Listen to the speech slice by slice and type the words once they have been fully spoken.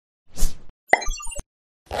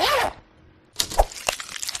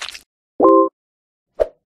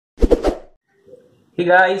Hey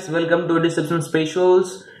guys, welcome to EduCeption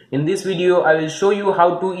Specials. In this video, I will show you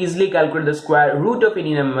how to easily calculate the square root of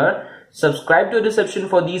any number. Subscribe to EduCeption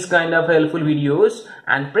for these kind of helpful videos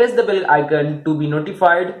and press the bell icon to be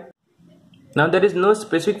notified. Now there is no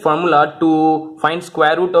specific formula to find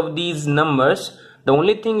square root of these numbers. The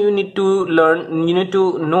only thing you need to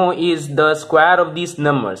know is the square of these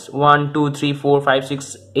numbers 1, 2, 3, 4, 5,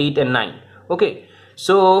 6, 8 and 9. Okay,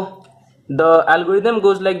 so the algorithm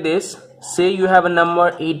goes like this. Say you have a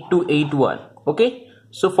number 8281. Okay,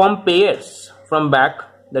 so form pairs from back,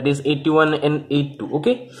 that is 81 and 82.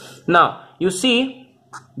 Okay, now you see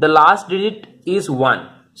the last digit is 1,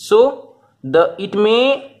 so it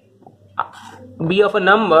may be of a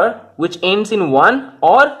number which ends in 1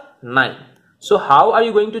 or 9. So how are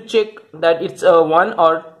you going to check that it's a 1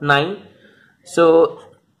 or 9? So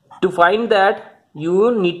to find that,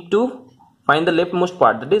 you need to find the leftmost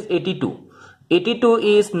part, that is 82. 82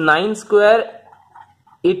 is 9 square,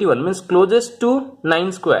 81 means closest to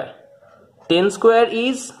 9 square. 10 square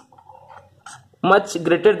is much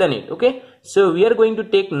greater than it. Okay, so we are going to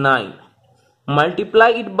take 9,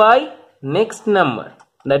 multiply it by next number,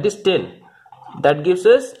 that is 10. That gives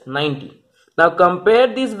us 90. Now compare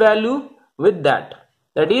this value with that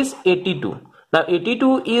is 82. Now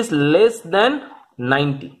 82 is less than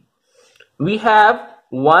 90. We have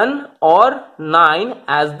 1 or 9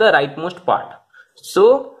 as the rightmost part.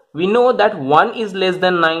 So we know that 1 is less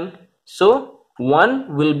than 9. So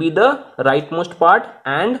 1 will be the rightmost part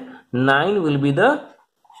and 9 will be the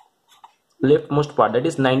leftmost part. That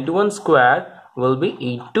is 91 square will be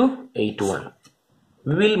 8281.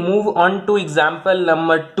 We will move on to example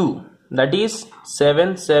number 2, that is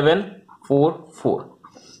 7744.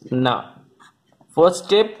 Now first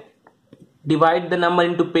step, divide the number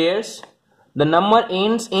into pairs. The number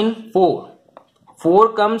ends in 4.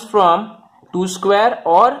 4 comes from 2 square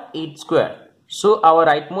or 8 square. So our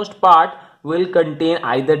rightmost part will contain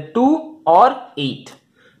either 2 or 8.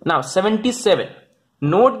 Now 77.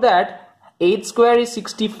 Note that 8 square is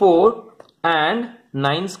 64 and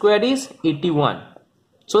 9 square is 81.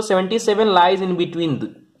 So 77 lies in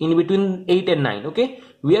between 8 and 9. Okay,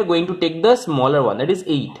 we are going to take the smaller one, that is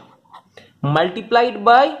 8. Multiplied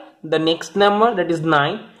by the next number, that is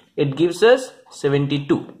 9. It gives us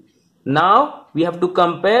 72. Now we have to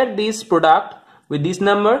compare this product with this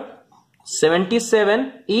number.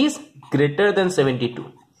 77 is greater than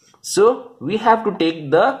 72. So we have to take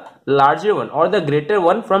the larger one or the greater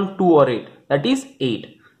one from 2 or 8, that is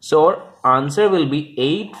 8. So our answer will be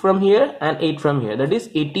 8 from here and 8 from here, that is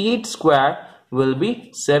 88 square will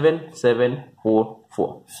be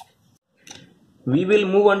 7744. We will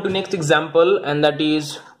move on to next example, and that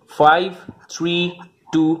is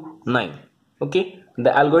 5329. Okay,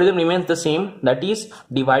 the algorithm remains the same, that is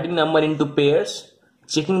dividing number into pairs,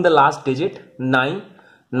 checking the last digit 9.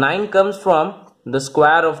 9 comes from the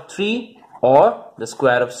square of 3 or the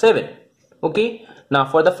square of 7. Okay, now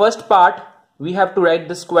for the first part we have to write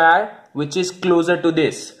the square which is closer to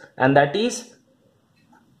this, and that is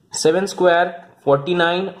 7 square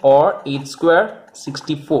 49 or 8 square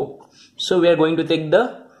 64. So we are going to take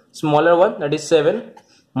the smaller one, that is 7,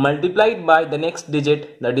 multiplied by the next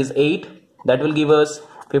digit, that is 8. That will give us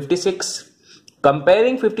 56.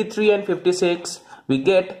 Comparing 53 and 56, we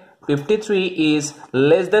get 53 is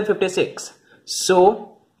less than 56.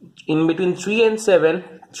 So in between 3 and 7,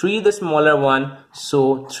 3 the smaller one,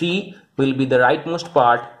 so 3 will be the rightmost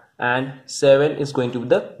part and 7 is going to be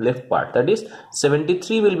the left part, that is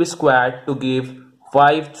 73 will be squared to give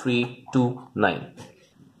 5329.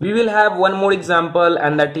 We will have one more example,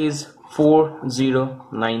 and that is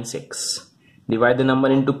 4096. Divide the number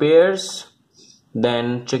into pairs,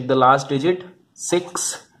 then check the last digit.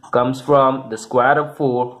 6 comes from the square of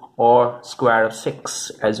 4 or square of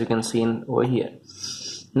 6, as you can see over here.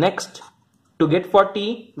 Next, to get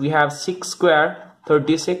 40, we have 6 square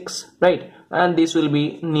 36, right, and this will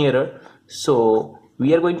be nearer, so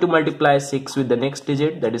we are going to multiply 6 with the next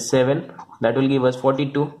digit, that is 7. That will give us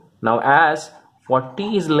 42. Now as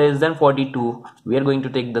 40 is less than 42, we are going to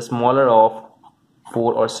take the smaller of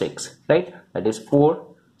 4 or 6, right, that is 4.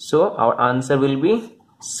 So our answer will be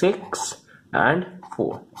 6 and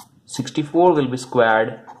 4. 64 will be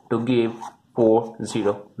squared to give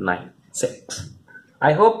 4096.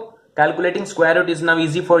 I hope calculating square root is now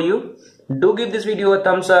easy for you. Do give this video a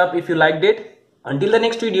thumbs up if you liked it. Until the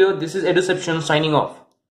next video, this is EduCeption signing off.